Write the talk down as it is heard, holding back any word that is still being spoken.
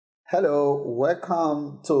Hello,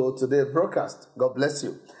 welcome to today's broadcast. God bless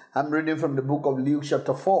you. I'm reading from the book of Luke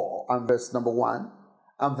chapter 4 and verse number 1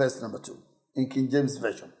 and verse number 2 in King James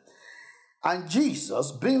Version. And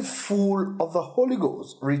Jesus, being full of the Holy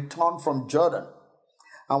Ghost, returned from Jordan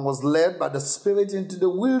and was led by the Spirit into the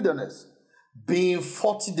wilderness, being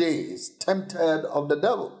 40 days tempted of the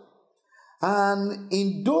devil. And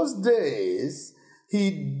in those days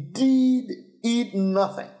he did eat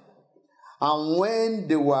nothing. And when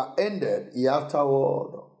they were ended, he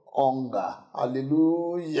afterward hunger.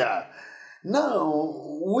 Hallelujah.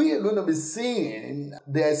 Now, we are going to be seeing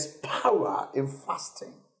there's power in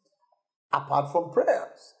fasting apart from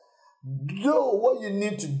prayers. Though what you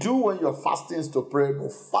need to do when you're fasting is to pray,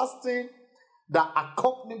 but fasting that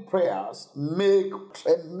accompany prayers make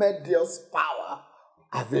tremendous power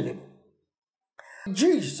available.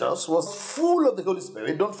 Jesus was full of the Holy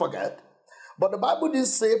Spirit, don't forget. But the Bible didn't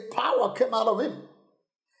say power came out of him.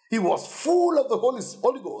 He was full of the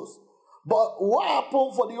Holy Ghost. But what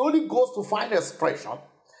happened for the Holy Ghost to find expression?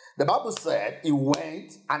 The Bible said he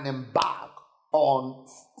went and embarked on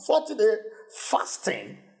 40-day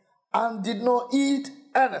fasting and did not eat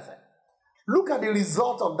anything. Look at the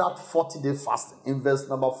result of that 40-day fasting in verse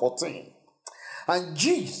number 14. And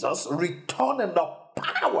Jesus returned in the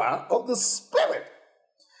power of the Spirit.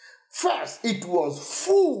 First, it was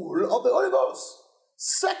full of the Holy Ghost.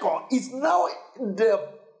 Second, it's now the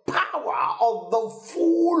power of the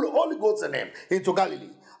full Holy Ghost in him into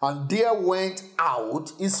Galilee. And there went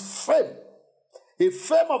out his fame. A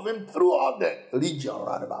fame of him throughout the region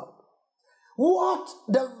round about. What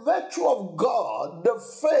the virtue of God, the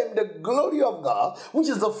fame, the glory of God, which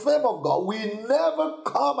is the fame of God, will never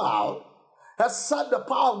come out except the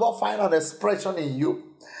power of God find an expression in you.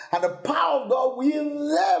 And the power of God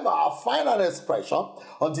will never find an expression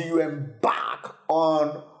until you embark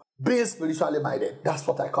on being spiritually minded. That's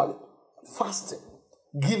what I call it. Fasting.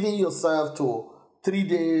 Giving yourself to 3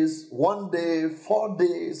 days, 1 day, 4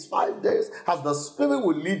 days, 5 days, as the Spirit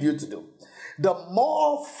will lead you to do. The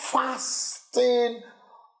more fasting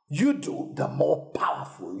you do, the more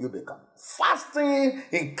powerful you become. Fasting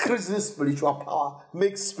increases spiritual power,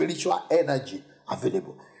 makes spiritual energy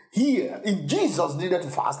available. Here, if Jesus needed to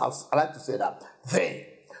fast, I like to say that, then,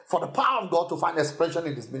 for the power of God to find expression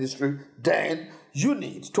in his ministry, then you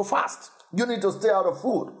need to fast. You need to stay out of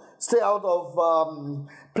food, stay out of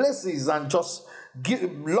places and just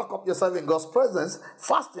lock up yourself in God's presence,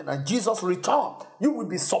 fasting, and Jesus returned. You will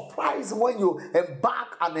be surprised when you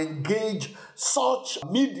embark and engage such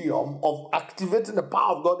medium of activating the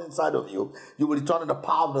power of God inside of you. You will return in the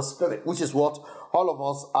power of the Spirit, which is what all of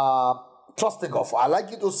us are trusting God for. I'd like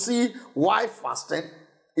you to see why fasting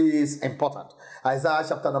is important. Isaiah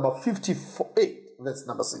chapter number 58, verse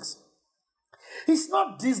number 6. It's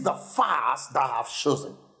not this the fast that I have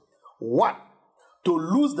chosen. One, to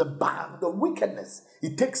lose the band of wickedness.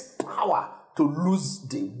 It takes power to lose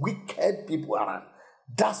the wicked people around.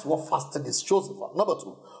 That's what fasting is chosen for. Number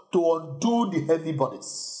two, to undo the heavy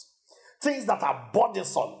bodies. Things that are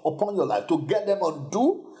burdensome upon your life. To get them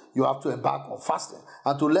undue, you have to embark on fasting.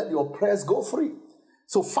 And to let your prayers go free.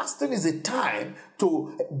 So fasting is a time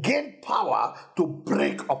to gain power to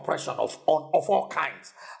break oppression of all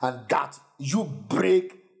kinds. And that you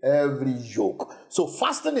break every yoke. So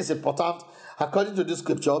fasting is important, according to this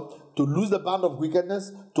scripture, to lose the band of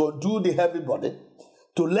wickedness, to undo the heavy body,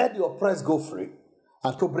 to let the oppressed go free,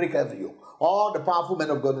 and to break every yoke. All the powerful men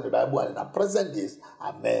of God in the Bible and in the present days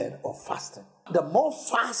are men of fasting. The more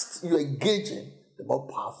fast you engage in, the more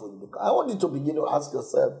powerful you become. I want you to begin to ask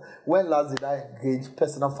yourself, when last did I engage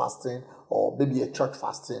personal fasting, or maybe a church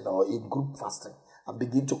fasting, or a group fasting, and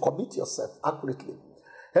begin to commit yourself accurately.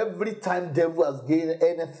 Every time devil has gained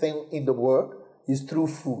anything in the world is through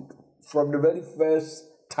food. From the very first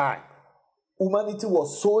time, humanity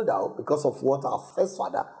was sold out because of what our first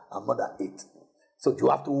father and mother ate. So you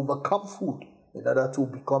have to overcome food in order to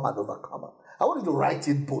become an overcomer. I want you to write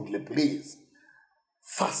it boldly, please.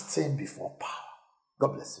 Fasting before power.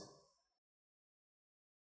 God bless you.